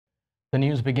The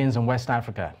news begins in West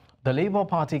Africa. The Labour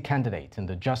Party candidate in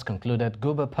the just concluded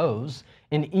Guba polls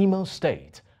in Imo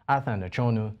State, Athan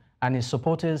Achonu, and his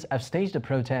supporters have staged a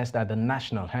protest at the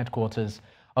national headquarters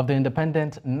of the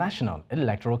Independent National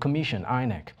Electoral Commission,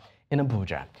 INEC, in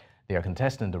Abuja. They are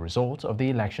contesting the result of the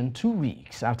election 2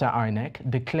 weeks after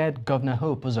INEC declared Governor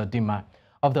Hope Uzodinma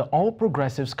of the All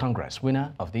Progressives Congress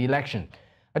winner of the election.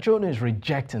 Achonu is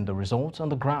rejecting the result on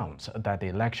the grounds that the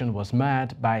election was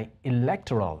marred by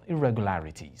electoral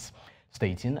irregularities,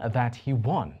 stating that he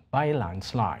won by a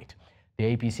landslide.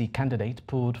 The APC candidate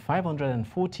pulled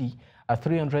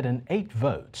 308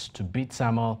 votes to beat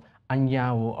Samuel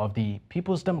Anyanwu of the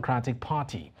People's Democratic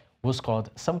Party, who scored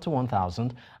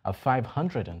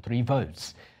 71,503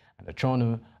 votes. And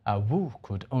Achonu, who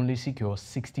could only secure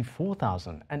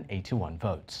 64,081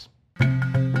 votes.